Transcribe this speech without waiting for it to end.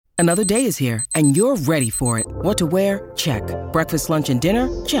Another day is here, and you're ready for it. What to wear? Check. Breakfast, lunch, and dinner?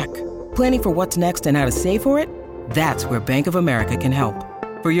 Check. Planning for what's next and how to save for it? That's where Bank of America can help.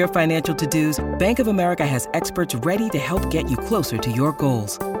 For your financial to-dos, Bank of America has experts ready to help get you closer to your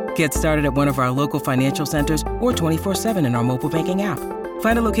goals. Get started at one of our local financial centers or 24/7 in our mobile banking app.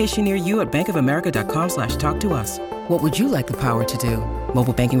 Find a location near you at bankofamerica.com/talktous. What would you like the power to do?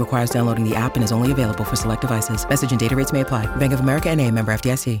 Mobile banking requires downloading the app and is only available for select devices. Message and data rates may apply. Bank of America N.A., member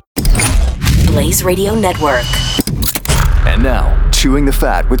FDIC. Blaze Radio Network. And now, Chewing the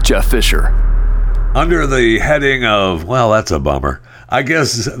Fat with Jeff Fisher. Under the heading of, well, that's a bummer. I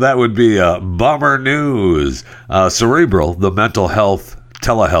guess that would be bummer news. Cerebral, the mental health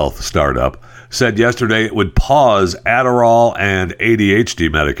telehealth startup, said yesterday it would pause Adderall and ADHD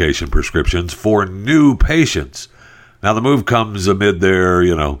medication prescriptions for new patients. Now, the move comes amid their,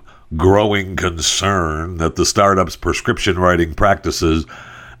 growing concern that the startup's prescription writing practices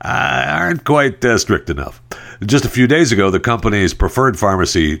aren't quite strict enough. Just a few days ago, the company's preferred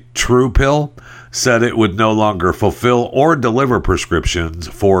pharmacy, TruePill, said it would no longer fulfill or deliver prescriptions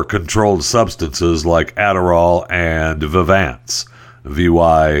for controlled substances like Adderall and Vyvanse,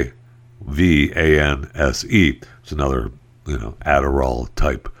 Vyvanse. It's another,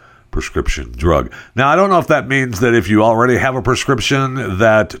 Adderall-type prescription drug. Now, I don't know if that means that if you already have a prescription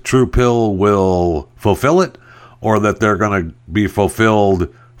that TruePill will fulfill it, or that they're going to be fulfilled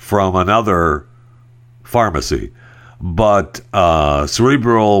from another pharmacy. But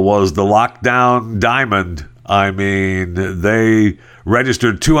Cerebral was the lockdown diamond. I mean, they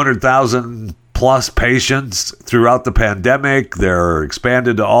registered 200,000 plus patients throughout the pandemic. They're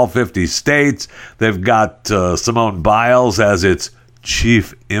expanded to all 50 states. They've got Simone Biles as its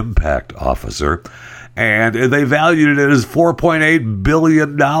chief impact officer, and they valued it as $4.8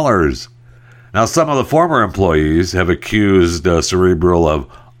 billion. Now, some of the former employees have accused Cerebral of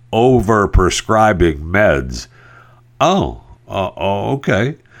over-prescribing meds.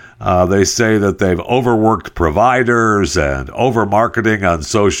 Okay. They say that they've overworked providers and over-marketing on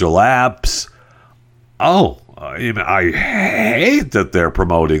social apps. I hate that they're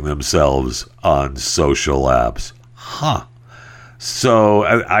promoting themselves on social apps. So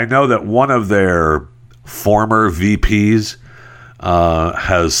I know that one of their former VPs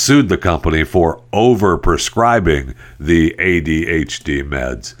has sued the company for over-prescribing the ADHD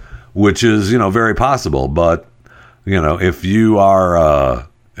meds, which is, very possible. But, if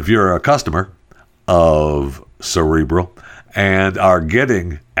you're a customer of Cerebral and are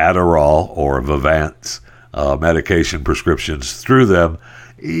getting Adderall or Vyvanse medication prescriptions through them,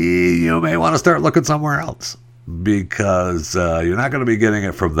 you may want to start looking somewhere else, because you're not going to be getting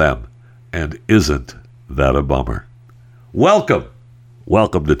it from them. And isn't that a bummer? Welcome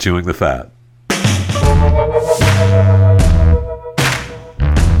to Chewing the Fat.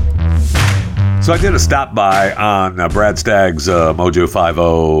 So I did a stop by on Brad Stagg's Mojo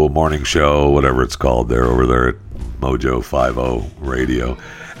 50 morning show, whatever it's called there, over there at Mojo 50 Radio.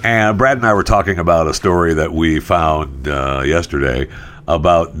 And Brad and I were talking about a story that we found yesterday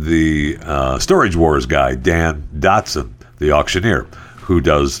about the Storage Wars guy, Dan Dotson, the auctioneer, who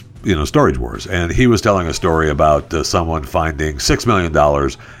does, Storage Wars. And he was telling a story about someone finding $6 million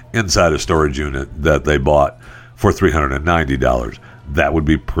inside a storage unit that they bought for $390. That would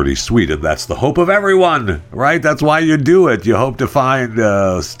be pretty sweet, and that's the hope of everyone, right? That's why you do it. You hope to find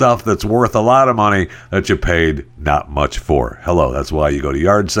stuff that's worth a lot of money that you paid not much for. Hello, that's why you go to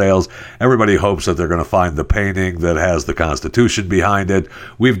yard sales. Everybody hopes that they're going to find the painting that has the Constitution behind it.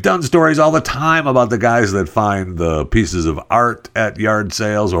 We've done stories all the time about the guys that find the pieces of art at yard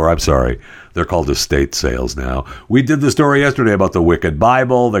sales, or I'm sorry, they're called estate sales now. We did the story yesterday about the Wicked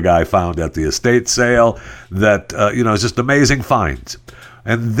Bible, the guy found at the estate sale that, is just amazing finds.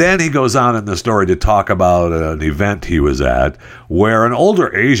 And then he goes on in the story to talk about an event he was at where an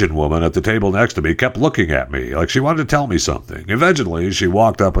older Asian woman at the table next to me kept looking at me like she wanted to tell me something. Eventually, she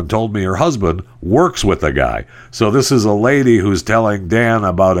walked up and told me her husband works with a guy. So this is a lady who's telling Dan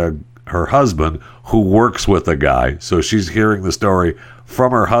about her husband who works with a guy. So she's hearing the story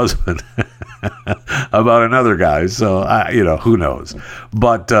from her husband about another guy. So, who knows?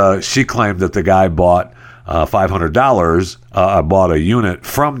 But she claimed that the guy bought $500, bought a unit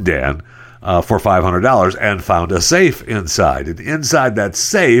from Dan for $500 and found a safe inside. And inside that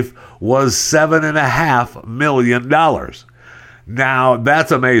safe was $7.5 million. Now,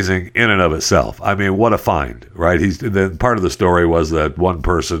 that's amazing in and of itself. I mean, what a find, right? Then part of the story was that one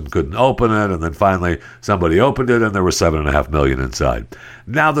person couldn't open it, and then finally somebody opened it, and there was $7.5 million inside.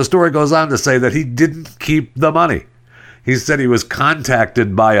 Now, the story goes on to say that he didn't keep the money. He said he was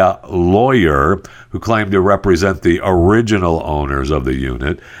contacted by a lawyer who claimed to represent the original owners of the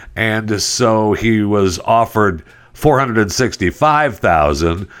unit, and so he was offered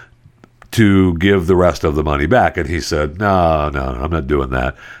 $465,000 to give the rest of the money back. And he said, no, I'm not doing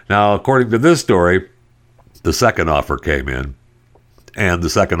that. Now, according to this story, the second offer came in, and the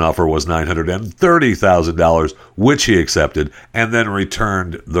second offer was $930,000, which he accepted, and then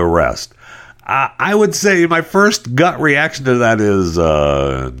returned the rest. I would say my first gut reaction to that is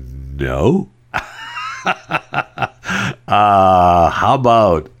no. How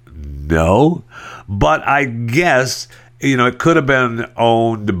about no? But I guess, it could have been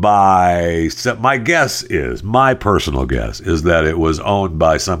owned by, my personal guess is that it was owned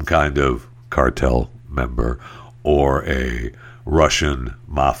by some kind of cartel member or a Russian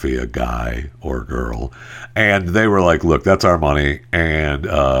mafia guy or girl. And they were like, look, that's our money, and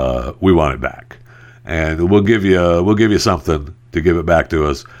we want it back. And we'll give you something to give it back to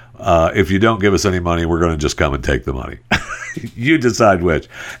us. If you don't give us any money, we're going to just come and take the money. You decide which.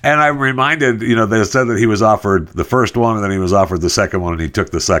 And I'm reminded, they said that he was offered the first one, and then he was offered the second one, and he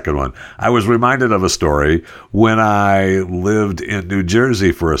took the second one. I was reminded of a story when I lived in New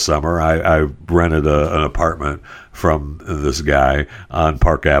Jersey for a summer. I rented an apartment from this guy on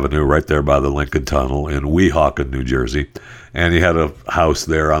Park Avenue, right there by the Lincoln Tunnel in Weehawken, New Jersey. And he had a house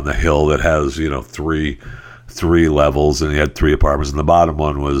there on the hill that has, three levels, and he had 3 apartments, and the bottom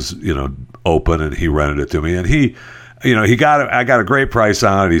one was, open, and he rented it to me. And I got a great price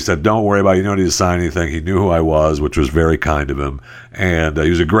on it. He said, don't worry about it. You don't need to sign anything. He knew who I was, which was very kind of him. And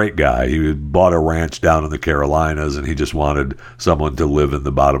he was a great guy. He had bought a ranch down in the Carolinas, and he just wanted someone to live in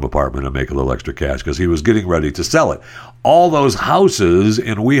the bottom apartment and make a little extra cash because he was getting ready to sell it. All those houses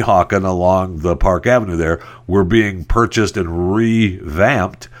in Weehawken along the Park Avenue there were being purchased and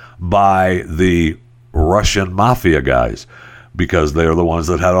revamped by the Russian mafia guys because they're the ones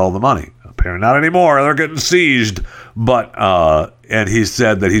that had all the money. Apparently not anymore. They're getting sieged. But and he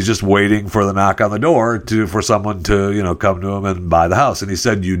said that he's just waiting for the knock on the door for someone to come to him and buy the house. And he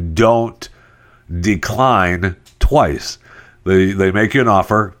said you don't decline twice. They make you an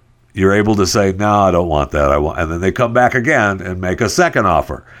offer. You're able to say, no, I don't want that. And then they come back again and make a second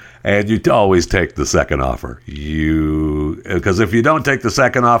offer. And you always take the second offer. Because if you don't take the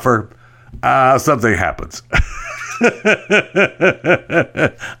second offer, something happens.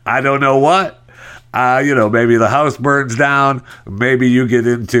 I don't know what. Maybe the house burns down. Maybe you get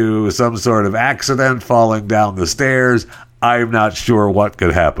into some sort of accident falling down the stairs. I'm not sure what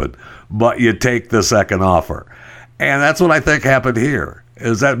could happen. But you take the second offer. And that's what I think happened here.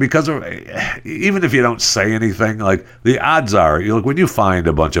 Is that because of, even if you don't say anything, like the odds are, when you find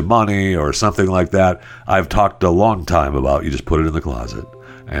a bunch of money or something like that, I've talked a long time about, you just put it in the closet.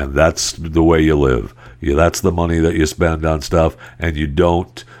 And that's the way you live. That's the money that you spend on stuff, and you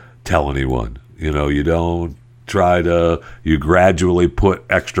don't tell anyone. You don't you gradually put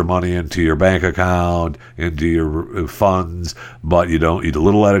extra money into your bank account, into your funds, but you don't eat a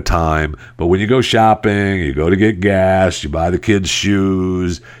little at a time. But when you go shopping, you go to get gas, you buy the kids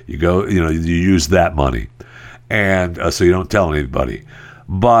shoes, you use that money. And so you don't tell anybody.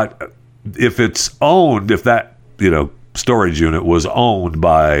 But if that, storage unit was owned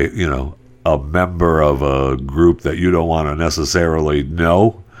by, a member of a group that you don't want to necessarily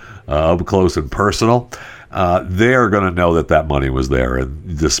know up close and personal, they're going to know that money was there.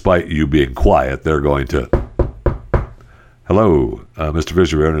 And despite you being quiet, they're going to, hello, Mr.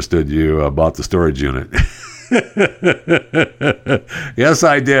 Fisher, we understood you bought the storage unit. Yes,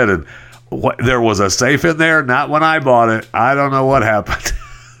 I did. And there was a safe in there? Not when I bought it. I don't know what happened.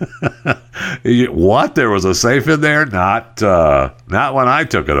 What? There was a safe in there? Not when I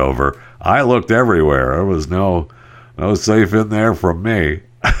took it over. I looked everywhere. There was no safe in there from me.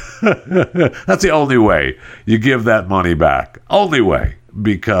 That's the only way you give that money back. Only way.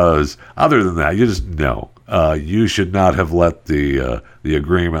 Because other than that, you just know. You should not have let the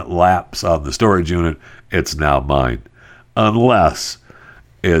agreement lapse on the storage unit. It's now mine. Unless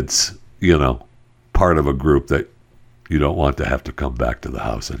it's, part of a group that you don't want to have to come back to the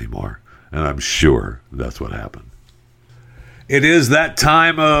house anymore. And I'm sure that's what happened. It is that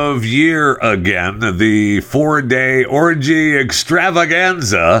time of year again, the 4-day orgy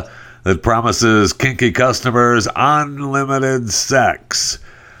extravaganza that promises kinky customers unlimited sex.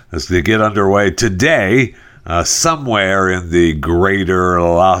 As they get underway today, somewhere in the greater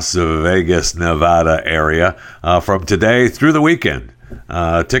Las Vegas, Nevada area, from today through the weekend.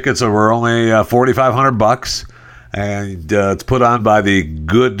 Tickets were only $4,500. And it's put on by the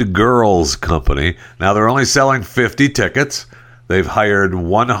Good Girls Company. Now, they're only selling 50 tickets. They've hired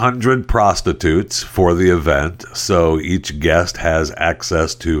 100 prostitutes for the event, so each guest has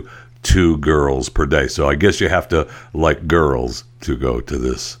access to 2 girls per day. So I guess you have to like girls to go to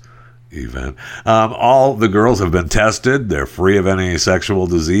this event. All the girls have been tested. They're free of any sexual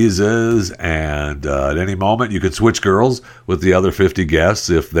diseases, and at any moment you can switch girls with the other 50 guests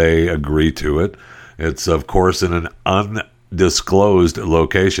if they agree to it. It's, of course, in an undisclosed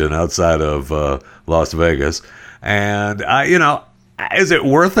location outside of Las Vegas. And, is it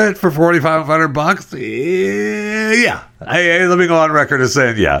worth it for $4,500? Yeah. Hey, let me go on record as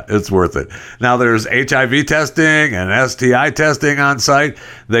saying, yeah, it's worth it. Now, there's HIV testing and STI testing on site.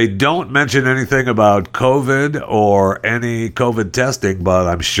 They don't mention anything about COVID or any COVID testing, but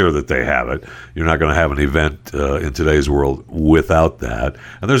I'm sure that they have it. You're not going to have an event in today's world without that.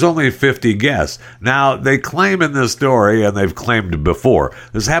 And there's only 50 guests. Now, they claim in this story, and they've claimed before,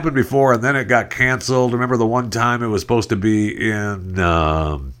 this happened before, and then it got canceled. Remember the one time it was supposed to be in,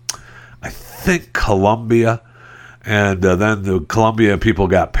 I think, Colombia? And then the Colombia people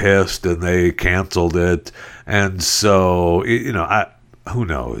got pissed and they canceled it. And so, who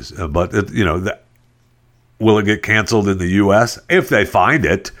knows? But, will it get canceled in the U.S.? If they find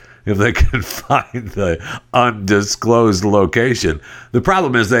it, if they can find the undisclosed location. The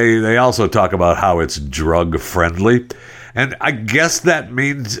problem is they also talk about how it's drug friendly. And I guess that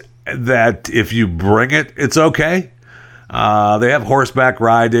means that if you bring it, it's okay. They have horseback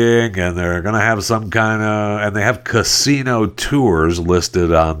riding, and they're going to have and they have casino tours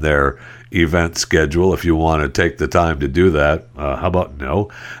listed on their event schedule if you want to take the time to do that. How about no?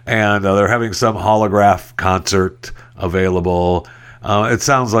 And they're having some holograph concert available. It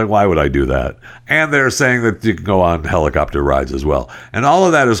sounds like, why would I do that? And they're saying that you can go on helicopter rides as well. And all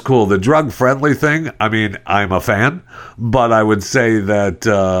of that is cool. The drug-friendly thing, I mean, I'm a fan, but I would say that...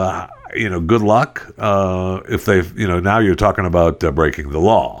 good luck if they've, now you're talking about breaking the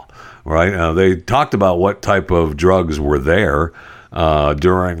law, right? They talked about what type of drugs were there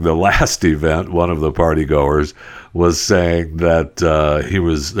during the last event. One of the party goers was saying that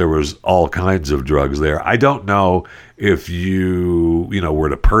there was all kinds of drugs there. I don't know if you were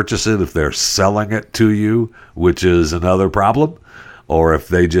to purchase it, if they're selling it to you, which is another problem. Or if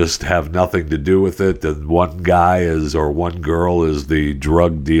they just have nothing to do with it, and one guy or one girl is the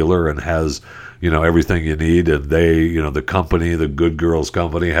drug dealer and has, everything you need, and they, the company, the Good Girls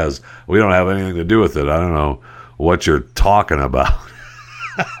company we don't have anything to do with it. I don't know what you're talking about.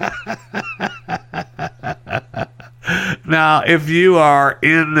 Now, if you are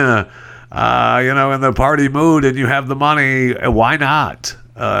in, in the party mood and you have the money, why not?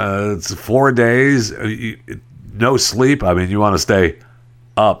 It's 4 days. No sleep. I mean, you want to stay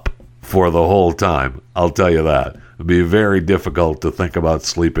up for the whole time. I'll tell you that. It'd be very difficult to think about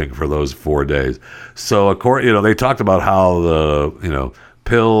sleeping for those 4 days. So, they talked about how the,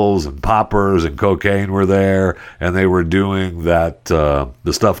 pills and poppers and cocaine were there, and they were doing that,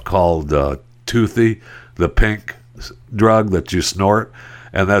 the stuff called toothy, the pink drug that you snort.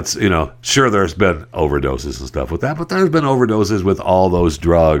 And that's, sure, there's been overdoses and stuff with that, but there's been overdoses with all those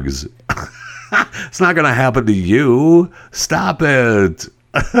drugs. It's not going to happen to you. Stop it.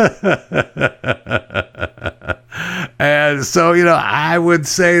 And so, I would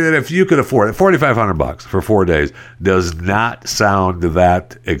say that if you could afford it, $4,500 for 4 days does not sound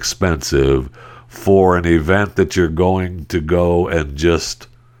that expensive for an event that you're going to go and just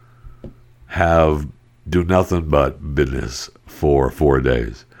do nothing but business for 4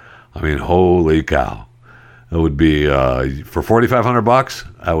 days. I mean, holy cow. It would be, for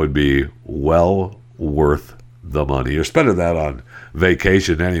 $4,500, that would be well worth the money. You're spending that on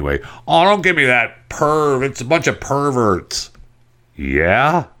vacation anyway. Oh, don't give me that perv. It's a bunch of perverts.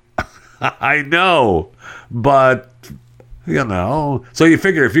 Yeah, I know. But, so you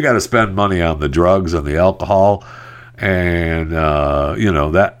figure if you got to spend money on the drugs and the alcohol and,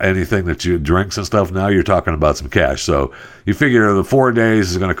 that anything that you drinks and stuff, now you're talking about some cash. So you figure the 4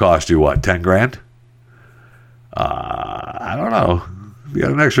 days is going to cost you, what, 10 grand? I don't know. If you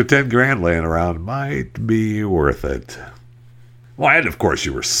got an extra 10 grand laying around, it might be worth it. Well, and of course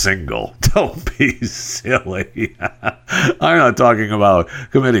you were single. Don't be silly. I'm not talking about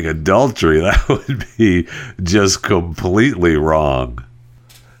committing adultery. That would be just completely wrong.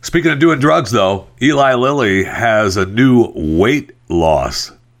 Speaking of doing drugs, though, Eli Lilly has a new weight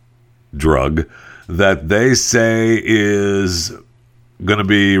loss drug that they say is going to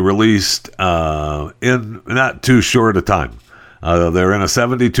be released in not too short a time. They're in a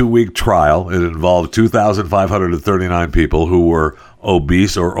 72-week trial. It involved 2,539 people who were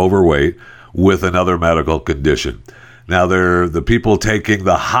obese or overweight with another medical condition. Now, they're the people taking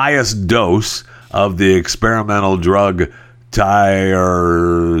the highest dose of the experimental drug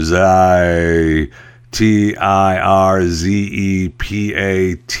Tirzepatide.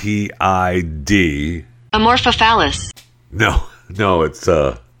 Amorphophallus. No, it's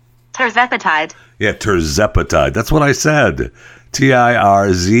Terzepatide. yeah, terzepatide. That's what I said.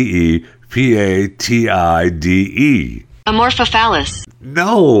 Tirzepatide. Amorphophallus.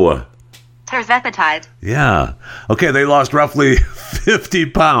 No. Terzepatide. Yeah. Okay, they lost roughly 50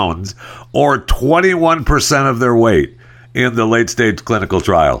 pounds or 21% of their weight in the late-stage clinical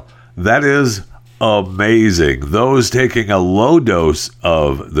trial. That is amazing. Those taking a low dose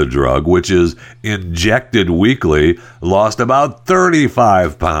of the drug, which is injected weekly, lost about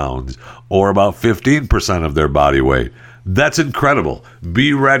 35 pounds or about 15% of their body weight. That's incredible.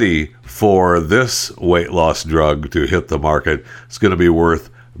 Be ready for this weight loss drug to hit the market. It's going to be worth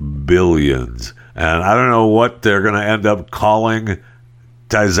billions. And I don't know what they're going to end up calling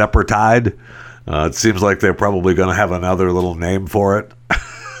tirzepatide. It seems like they're probably going to have another little name for it.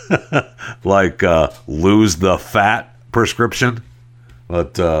 Like lose the fat prescription.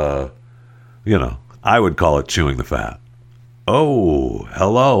 But, I would call it chewing the fat. Oh,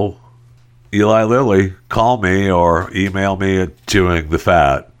 hello. Eli Lilly, call me or email me at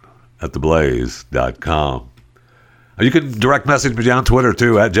chewingthefat@theblaze.com. You can direct message me on Twitter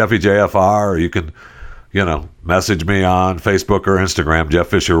too at JeffyJFR, or you can, message me on Facebook or Instagram, Jeff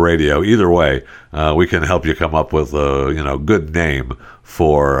Fisher Radio. Either way, we can help you come up with a good name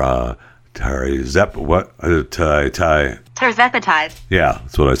for Terzepatide. Yeah,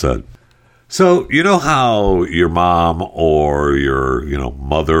 that's what I said. So, you know how your mom or your,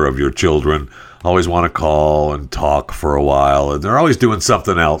 mother of your children always want to call and talk for a while, and they're always doing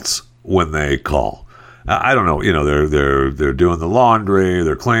something else when they call. I don't know, they're doing the laundry,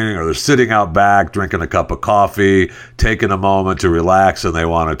 they're cleaning, or they're sitting out back drinking a cup of coffee, taking a moment to relax, and they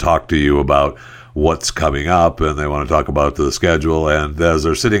want to talk to you about what's coming up, and they want to talk about the schedule. And as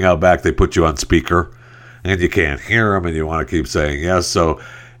they're sitting out back, they put you on speaker, and you can't hear them, and you want to keep saying yes. So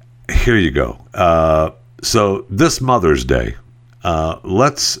here you go. So this Mother's Day,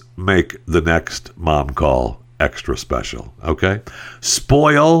 let's make the next mom call extra special, okay?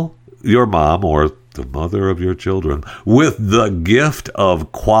 Spoil your mom or the mother of your children with the gift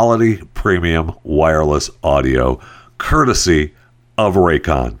of quality premium wireless audio, courtesy of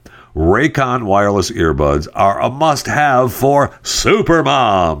Raycon. Raycon wireless earbuds are a must-have for super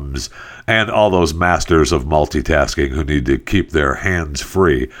moms and all those masters of multitasking who need to keep their hands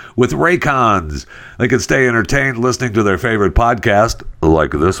free. With Raycons, they can stay entertained listening to their favorite podcast,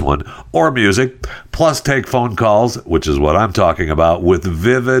 like this one, or music, plus take phone calls, which is what I'm talking about, with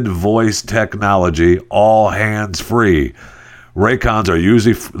vivid voice technology, all hands-free. Raycons are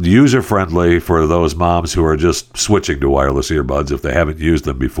user-friendly for those moms who are just switching to wireless earbuds if they haven't used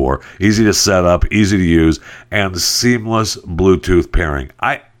them before. Easy to set up, easy to use, and seamless Bluetooth pairing.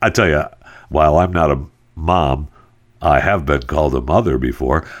 I tell you, while I'm not a mom, I have been called a mother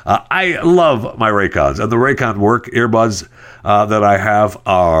before. I love my Raycons, and the Raycon Work earbuds that I have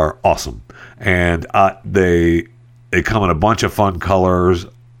are awesome. And they come in a bunch of fun colors.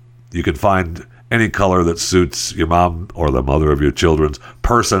 You can find any color that suits your mom or the mother of your children's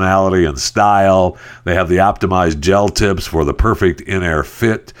personality and style. They have the optimized gel tips for the perfect in-ear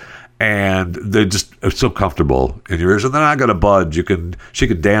fit. And they're just so comfortable in your ears, and they're not going to budge. She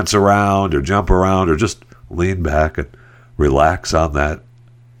can dance around or jump around or just lean back and relax on that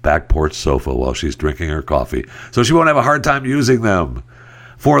back porch sofa while she's drinking her coffee. So she won't have a hard time using them.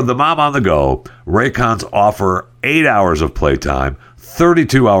 For the mom on the go, Raycons offer 8 hours of playtime,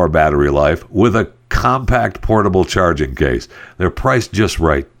 32-hour battery life with a compact portable charging case. They're priced just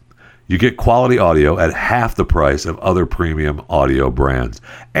right. You get quality audio at half the price of other premium audio brands.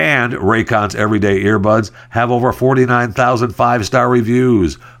 And Raycon's everyday earbuds have over 49,000 five-star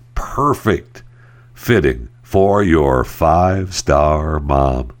reviews. Perfect fitting for your five-star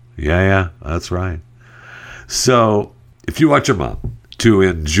mom. Yeah, that's right. So if you want your mom to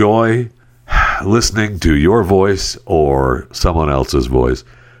enjoy listening to your voice or someone else's voice,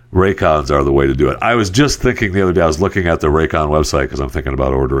 Raycons are the way to do it. I was just thinking the other day, I was looking at the Raycon website because I'm thinking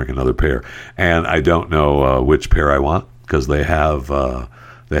about ordering another pair, and I don't know which pair I want because they have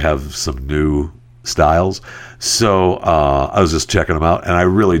some new styles. So I was just checking them out, and I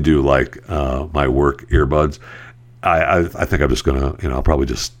really do like my work earbuds. I think I'm just gonna, I'll probably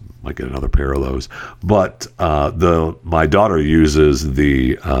just might get another pair of those. But my daughter uses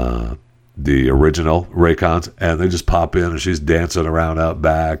the original Raycons, and they just pop in and she's dancing around out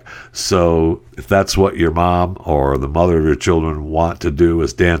back. So if that's what your mom or the mother of your children want to do,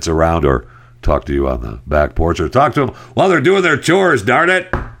 is dance around or talk to you on the back porch or talk to them while they're doing their chores, darn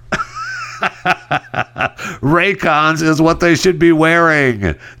it. Raycons is what they should be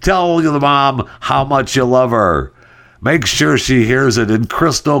wearing. Tell the mom how much you love her. Make sure she hears it in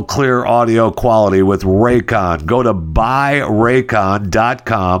crystal clear audio quality with Raycon. Go to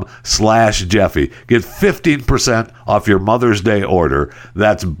buyraycon.com/Jeffy. Get 15% off your Mother's Day order.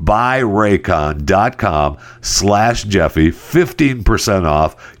 That's buyraycon.com/Jeffy. 15%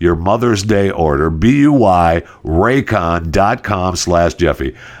 off your Mother's Day order. BUY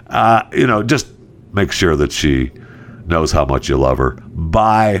Raycon.com/Jeffy. Just make sure that she knows how much you love her.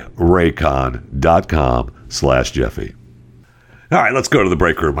 buyraycon.com/Jeffy. All right, let's go to the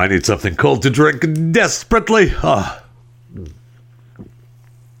break room. I need something cold to drink desperately.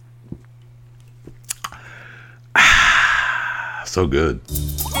 So good.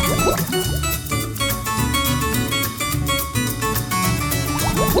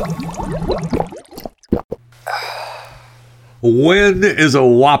 When is a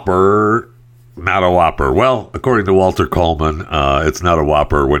Whopper not a Whopper? Well, according to Walter Coleman, it's not a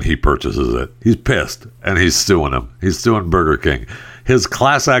Whopper when he purchases it. He's pissed, and he's suing him. He's suing Burger King. His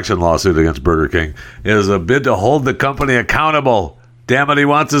class action lawsuit against Burger King is a bid to hold the company accountable. Damn it, he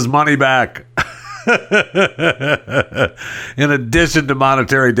wants his money back. In addition to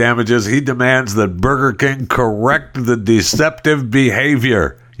monetary damages, he demands that Burger King correct the deceptive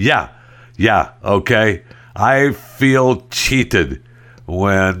behavior. Yeah, okay. I feel cheated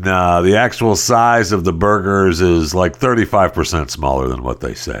when the actual size of the burgers is like 35% smaller than what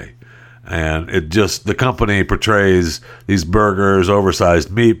they say. And the company portrays these burgers, oversized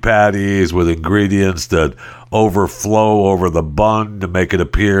meat patties with ingredients that overflow over the bun to make it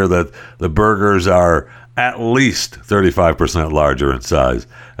appear that the burgers are at least 35% larger in size.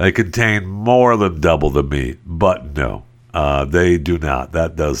 They contain more than double the meat, but no, they do not.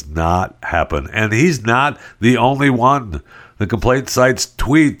 That does not happen. And he's not the only one. The complaint cites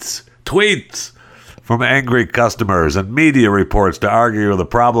tweets from angry customers and media reports to argue the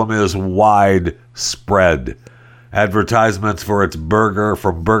problem is widespread. Advertisements for its burger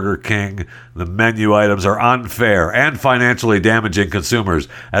from Burger King, the menu items are unfair and financially damaging consumers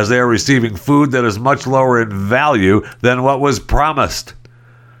as they are receiving food that is much lower in value than what was promised.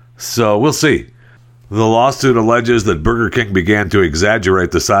 So we'll see. The lawsuit alleges that Burger King began to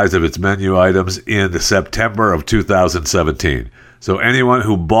exaggerate the size of its menu items in September of 2017. So anyone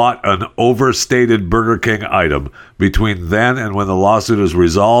who bought an overstated Burger King item between then and when the lawsuit is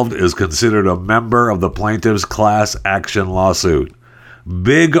resolved is considered a member of the plaintiff's class action lawsuit.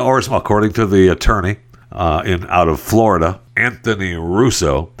 Big or small, according to the attorney out of Florida, Anthony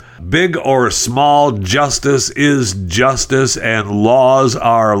Russo, big or small, justice is justice and laws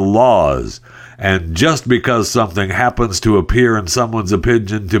are laws. And just because something happens to appear in someone's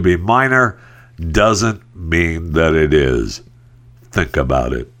opinion to be minor doesn't mean that it is. Think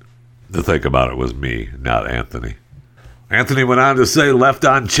about it. The think about it was me, not Anthony. Anthony went on to say left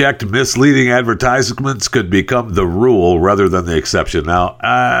unchecked, misleading advertisements could become the rule rather than the exception. Now,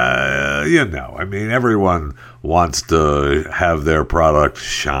 everyone wants to have their product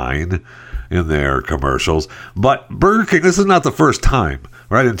shine in their commercials. But Burger King, this is not the first time,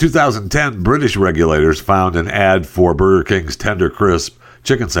 right? In 2010, British regulators found an ad for Burger King's Tender Crisp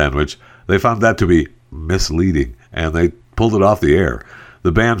chicken sandwich. They found that to be misleading, and they pulled it off the air.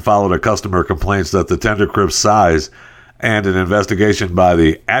 The ban followed a customer complaints that the Tender Crisp size and an investigation by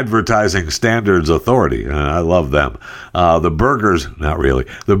the Advertising Standards Authority. I love them. The burgers, not really.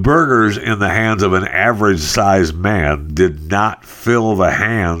 The burgers in the hands of an average-sized man did not fill the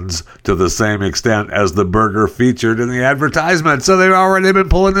hands to the same extent as the burger featured in the advertisement. So they've already been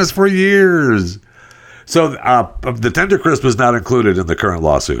pulling this for years. So the Tender Crisp is not included in the current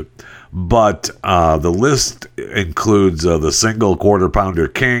lawsuit. But the list includes the single quarter pounder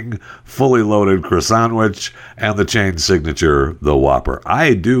King, fully loaded croissant sandwich, and the chain signature, the Whopper.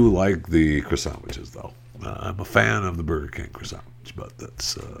 I do like the croissant sandwiches, though. I'm a fan of the Burger King croissant sandwich, but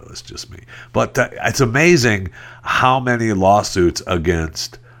that's just me. But it's amazing how many lawsuits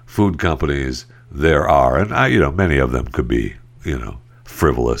against food companies there are, and many of them could be,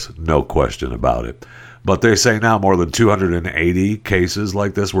 frivolous, no question about it. But they say now more than 280 cases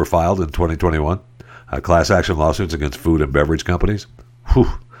like this were filed in 2021. Class action lawsuits against food and beverage companies. Whew,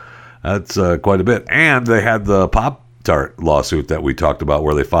 that's quite a bit. And they had the Pop-Tart lawsuit that we talked about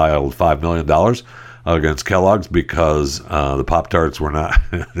where they filed $5 million against Kellogg's because the Pop-Tarts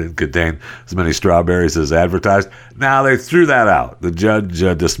didn't contain as many strawberries as advertised. Now they threw that out. The judge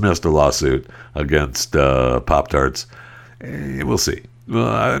dismissed a lawsuit against Pop-Tarts. We'll see.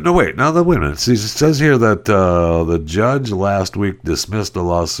 wait a minute. See, it says here that the judge last week dismissed a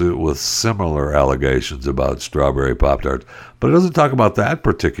lawsuit with similar allegations about strawberry Pop-Tarts, but it doesn't talk about that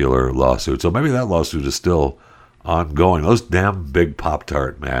particular lawsuit. So maybe that lawsuit is still ongoing. Those damn big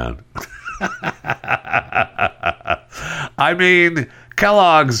Pop-Tart, man. I mean,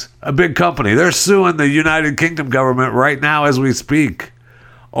 Kellogg's a big company. They're suing the United Kingdom government right now as we speak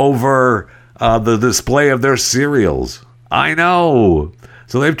over the display of their cereals. I know.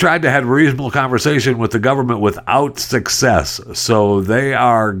 So they've tried to have reasonable conversation with the government without success. So they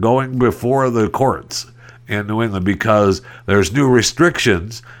are going before the courts in New England because there's new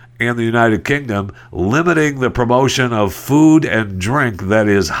restrictions in the United Kingdom limiting the promotion of food and drink that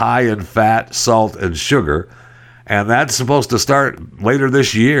is high in fat, salt, and sugar. And that's supposed to start later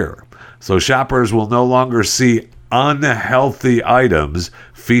this year. So shoppers will no longer see unhealthy items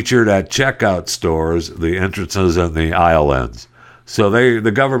featured at checkout stores, the entrances, and the aisle ends. So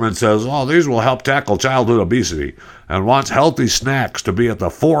the government says, these will help tackle childhood obesity and wants healthy snacks to be at the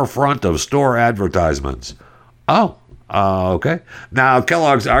forefront of store advertisements. Okay. Now,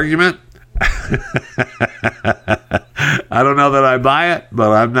 Kellogg's argument, I don't know that I buy it,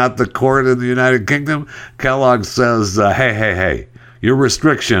 but I'm not the court in the United Kingdom. Kellogg says, hey, your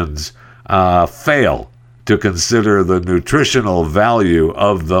restrictions fail to consider the nutritional value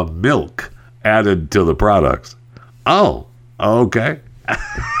of the milk added to the products. Okay.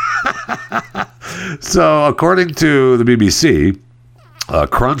 So, according to the BBC,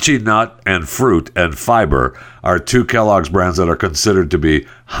 Crunchy Nut and Fruit and Fiber are two Kellogg's brands that are considered to be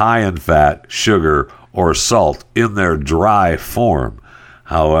high in fat, sugar, or salt in their dry form.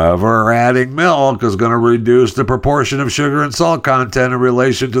 However, adding milk is going to reduce the proportion of sugar and salt content in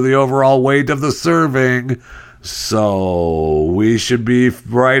relation to the overall weight of the serving. So we should be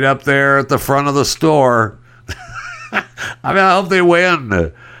right up there at the front of the store. I mean, I hope they win.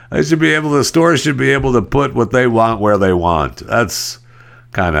 The stores should be able to put what they want where they want. That's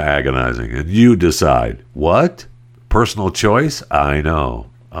kind of agonizing. And you decide. What? Personal choice? I know.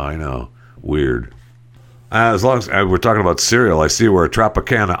 Weird. As long as we're talking about cereal, I see where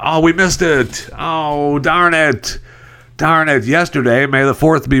Tropicana. We missed it. Darn it. Yesterday, May the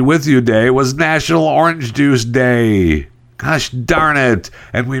 4th be with you day, was National Orange Juice Day. Gosh darn it.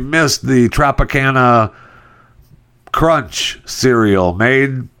 And we missed the Tropicana Crunch cereal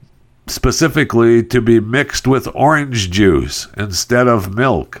made specifically to be mixed with orange juice instead of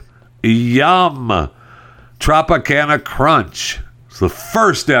milk. Yum! Tropicana Crunch. It's the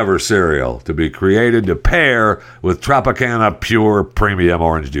first ever cereal to be created to pair with Tropicana Pure Premium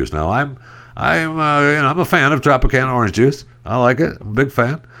Orange Juice. Now, I'm a fan of Tropicana Orange Juice. I like it. I'm a big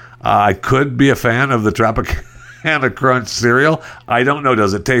fan. I could be a fan of the Tropicana Crunch cereal. I don't know.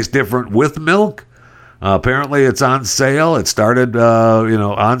 Does it taste different with milk? Apparently, it's on sale. It started,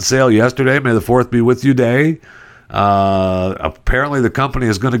 on sale yesterday. May the 4th be with you day. Apparently, the company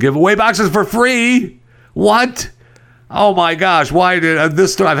is going to give away boxes for free. What? Oh my gosh! Why did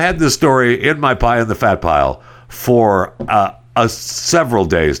this? I've had this story in my pie in the fat pile for several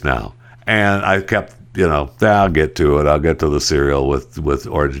days now, and I kept, I'll get to it. I'll get to the cereal with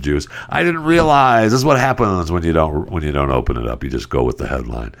orange juice. I didn't realize this is what happens when you don't open it up. You just go with the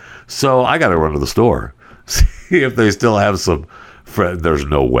headline. So I got to run to the store, see if they still have some. There's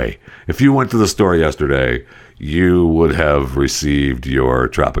no way. If you went to the store yesterday, you would have received your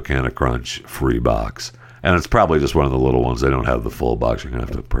Tropicana Crunch free box. And it's probably just one of the little ones. They don't have the full box. You're going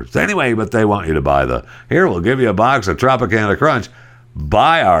to have to purchase. Anyway, but they want you to buy we'll give you a box of Tropicana Crunch.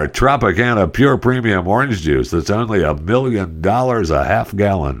 Buy our Tropicana Pure Premium Orange Juice. That's only $1 million a half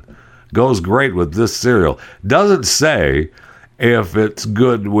gallon. Goes great with this cereal. Doesn't say if it's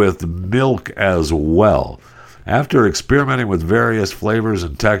good with milk as well. After experimenting with various flavors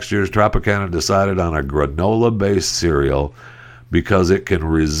and textures, Tropicana decided on a granola-based cereal because it can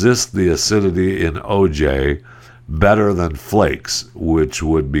resist the acidity in OJ better than flakes, which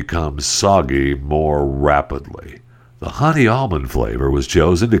would become soggy more rapidly. The honey almond flavor was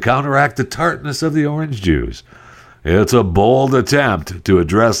chosen to counteract the tartness of the orange juice. It's a bold attempt to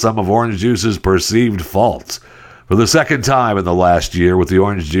address some of orange juice's perceived faults. For the second time in the last year with the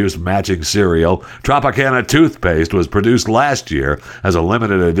orange juice matching cereal, Tropicana toothpaste was produced last year as a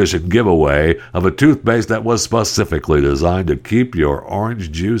limited edition giveaway of a toothpaste that was specifically designed to keep your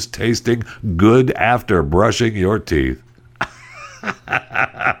orange juice tasting good after brushing your teeth.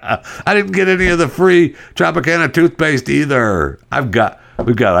 I didn't get any of the free Tropicana toothpaste either. I got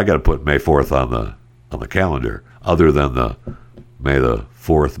to put May 4th on the calendar, other than the May the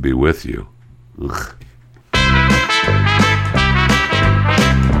 4th be with you. Ugh.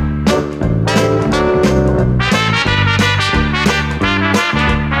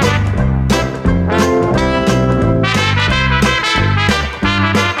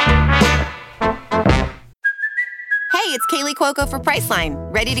 Coco for Priceline.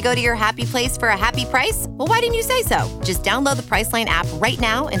 Ready to go to your happy place for a happy price? Well, why didn't you say so? Just download the Priceline app right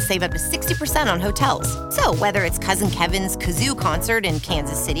now and save up to 60% on hotels. So whether it's Cousin Kevin's Kazoo concert in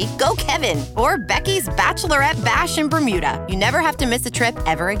Kansas City, go Kevin, or Becky's Bachelorette Bash in Bermuda, you never have to miss a trip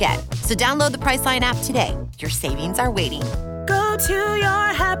ever again. So download the Priceline app today. Your savings are waiting. Go to your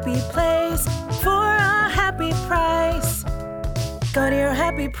happy place for a happy price. Go to your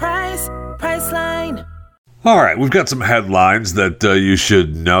happy price, Priceline. All right, we've got some headlines that you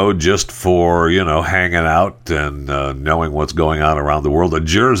should know just for, hanging out and knowing what's going on around the world. A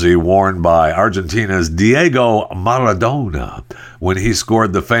jersey worn by Argentina's Diego Maradona when he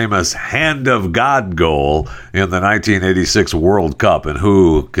scored the famous Hand of God goal in the 1986 World Cup. And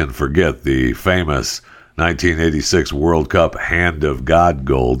who can forget the famous 1986 World Cup Hand of God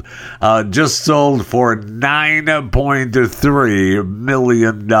gold, just sold for $9.3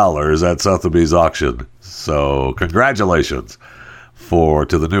 million at Sotheby's auction. So congratulations to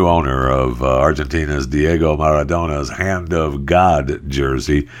the new owner of Argentina's Diego Maradona's Hand of God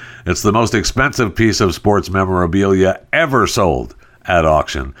jersey. It's the most expensive piece of sports memorabilia ever sold at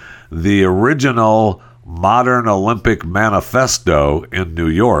auction. The original modern Olympic manifesto in New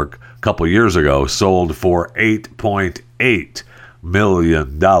York a couple years ago sold for $8.8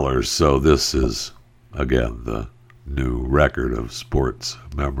 million. So this is, again, the new record of sports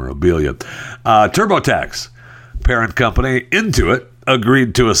memorabilia. TurboTax, parent company Intuit,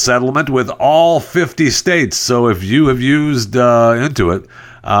 agreed to a settlement with all 50 states. So if you have used Intuit,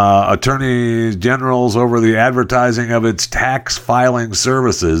 attorneys generals over the advertising of its tax filing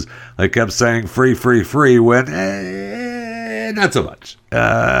services, they kept saying free, free, free when not so much.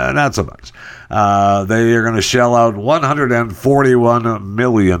 Not so much. They are going to shell out $141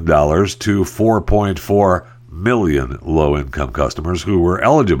 million to 4.4 million low-income customers who were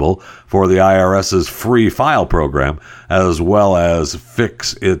eligible for the IRS's free file program, as well as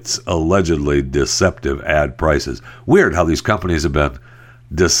fix its allegedly deceptive ad prices. Weird how these companies have been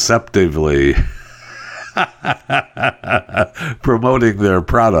deceptively promoting their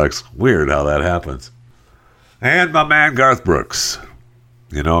products. Weird how that happens. And my man Garth Brooks,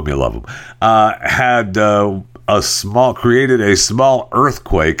 you know him, you love him, had created a small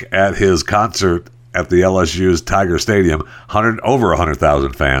earthquake at his concert at the LSU's Tiger Stadium. Over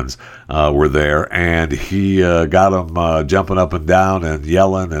 100,000 fans were there, and he got them jumping up and down and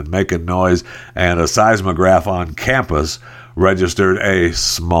yelling and making noise, and a seismograph on campus registered a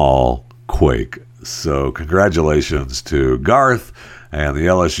small quake. So congratulations to Garth and the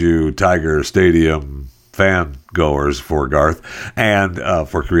LSU Tiger Stadium fan goers for Garth and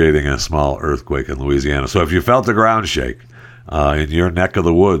for creating a small earthquake in Louisiana. So if you felt the ground shake in your neck of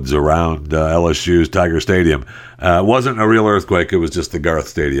the woods around LSU's Tiger Stadium, it wasn't a real earthquake, it was just the Garth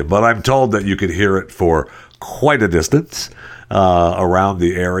Stadium. But I'm told that you could hear it for quite a distance around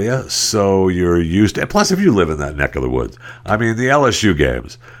the area, so you're used to it. Plus, if you live in that neck of the woods, I mean, the LSU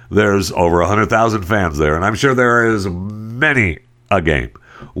games, there's over 100,000 fans there, and I'm sure there is many a game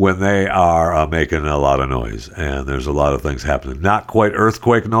when they are making a lot of noise, and there's a lot of things happening. Not quite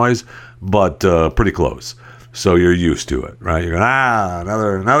earthquake noise, but pretty close. So you're used to it, right? You're going,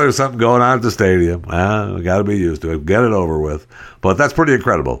 another something going on at the stadium. We got to be used to it. Get it over with. But that's pretty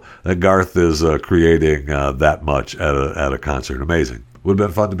incredible that Garth is creating that much at a concert. Amazing. Would have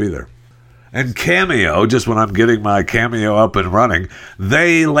been fun to be there. And Cameo, just when I'm getting my Cameo up and running,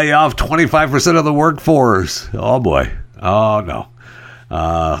 they lay off 25% of the workforce. Oh boy. Oh no.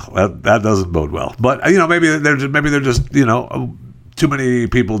 That doesn't bode well. But maybe they're just too many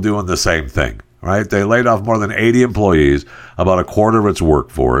people doing the same thing. Right? They laid off more than 80 employees, about a quarter of its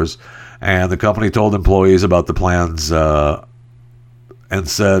workforce, and the company told employees about the plans and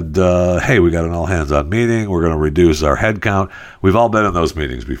said, hey, we got an all-hands-on meeting. We're going to reduce our headcount. We've all been in those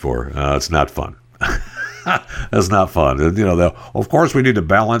meetings before. It's not fun. It's not fun. And, of course, we need to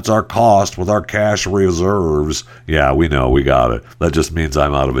balance our cost with our cash reserves. Yeah, we know. We got it. That just means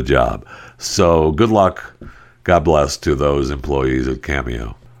I'm out of a job. So good luck. God bless to those employees at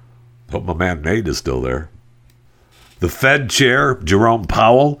Cameo. Hope my man Nate is still there. The Fed chair, Jerome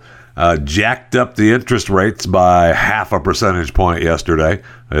Powell, jacked up the interest rates by 0.5 percentage point yesterday.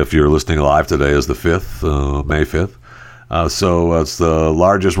 If you're listening live, today is the 5th, May 5th. So it's the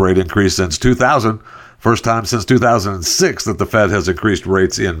largest rate increase since 2000. First time since 2006 that the Fed has increased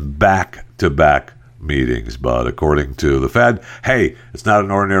rates in back-to-back meetings. But according to the Fed, hey, it's not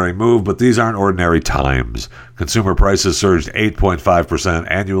an ordinary move, but these aren't ordinary times. Consumer prices surged 8.5%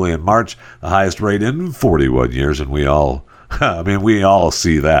 annually in March, the highest rate in 41 years, and we all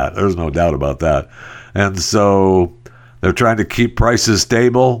see that. There's no doubt about that. And so They're trying to keep prices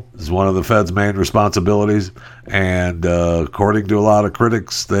stable is one of the Fed's main responsibilities. And according to a lot of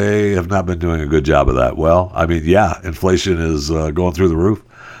critics, they have not been doing a good job of that. Well, I mean, yeah, inflation is going through the roof.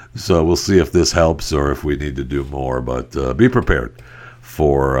 So we'll see if this helps or if we need to do more. But be prepared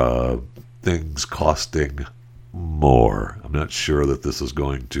for things costing more. I'm not sure that this is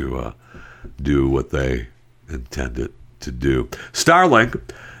going to do what they intend it to do. Starlink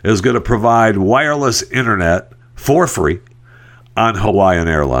is going to provide wireless internet for free on Hawaiian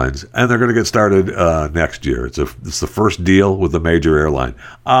Airlines, and they're going to get started next year. It's the first deal with a major airline.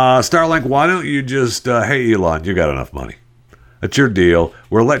 Starlink, why don't you just, hey, Elon, you got enough money. That's your deal.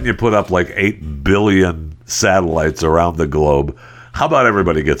 We're letting you put up like 8 billion satellites around the globe. How about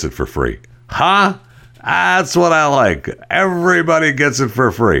everybody gets it for free? Huh? That's what I like. Everybody gets it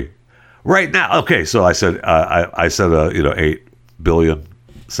for free. Right now, okay, so I said, 8 billion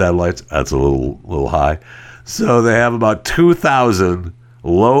satellites. That's a little high. So they have about 2,000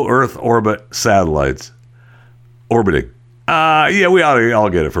 low Earth orbit satellites orbiting. Yeah, we ought to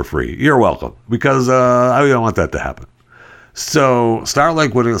all get it for free. You're welcome, because I don't want that to happen. So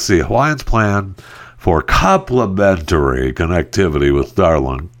Starlink would see Hawaiian's plan for complementary connectivity with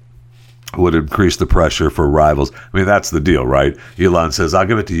Starlink would increase the pressure for rivals. I mean, that's the deal, right? Elon says, I'll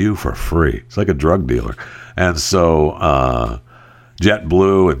give it to you for free. It's like a drug dealer. And so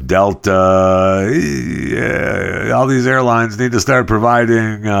JetBlue and Delta, all these airlines need to start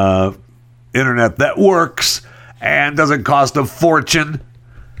providing internet that works and doesn't cost a fortune.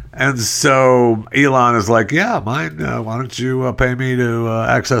 And so Elon is like, yeah, mine, why don't you pay me to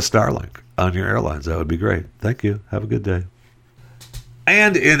access Starlink on your airlines? That would be great. Thank you. Have a good day.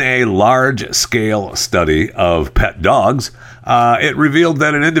 And in a large-scale study of pet dogs, it revealed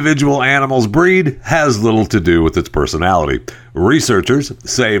that an individual animal's breed has little to do with its personality. Researchers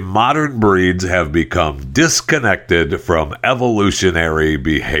say modern breeds have become disconnected from evolutionary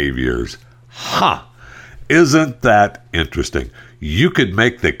behaviors. Huh. Isn't that interesting? You could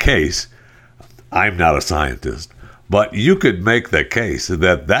make the case, I'm not a scientist, but you could make the case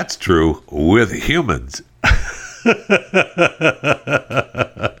that that's true with humans.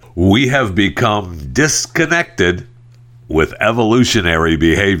 We have become disconnected with evolutionary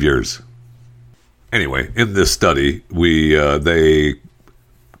behaviors. Anyway, in this study, they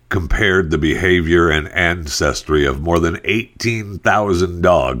compared the behavior and ancestry of more than 18,000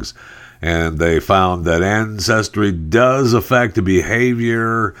 dogs, and they found that ancestry does affect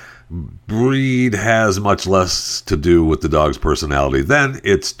behavior. Breed has much less to do with the dog's personality than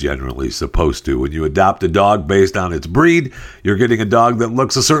it's generally supposed to. When you adopt a dog based on its breed, you're getting a dog that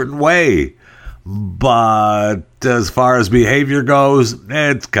looks a certain way. But as far as behavior goes,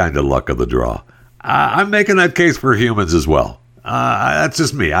 it's kind of luck of the draw. I'm making that case for humans as well. That's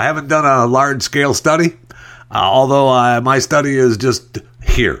just me. I haven't done a large-scale study, although my study is just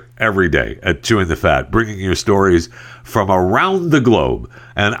here every day at Chewing the Fat, bringing you stories from around the globe.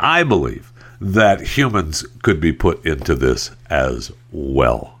 And I believe that humans could be put into this as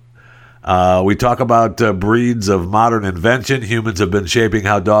well. We talk about breeds of modern invention. Humans have been shaping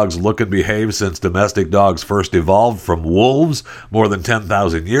how dogs look and behave since domestic dogs first evolved from wolves more than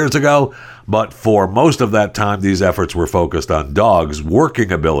 10,000 years ago. But for most of that time, these efforts were focused on dogs'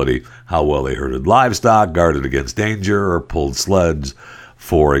 working ability, how well they herded livestock, guarded against danger, or pulled sleds,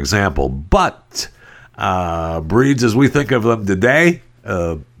 for example. But breeds as we think of them today,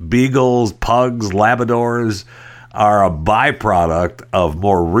 beagles, pugs, Labradors, are a byproduct of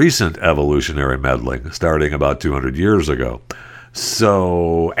more recent evolutionary meddling, starting about 200 years ago.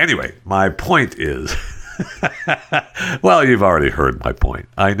 So anyway, my point is, well, you've already heard my point.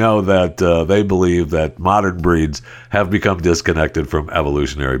 I know that they believe that modern breeds have become disconnected from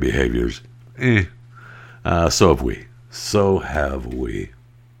evolutionary behaviors. So have we. So have we.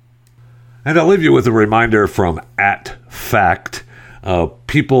 And I'll leave you with a reminder from @Fact.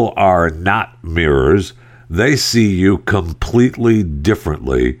 People are not mirrors. They see you completely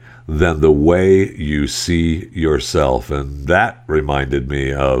differently than the way you see yourself. And that reminded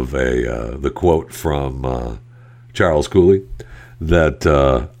me of the quote from Charles Cooley, that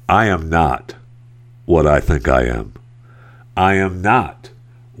I am not what I think I am. I am not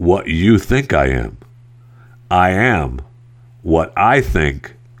what you think I am. I am what I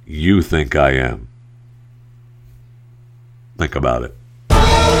think you think I am. Think about it.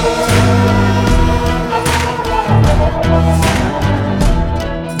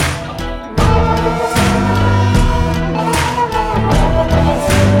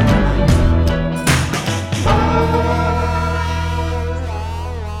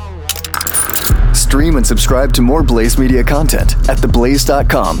 Stream and subscribe to more Blaze Media content at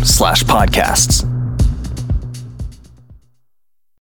theblaze.com/podcasts.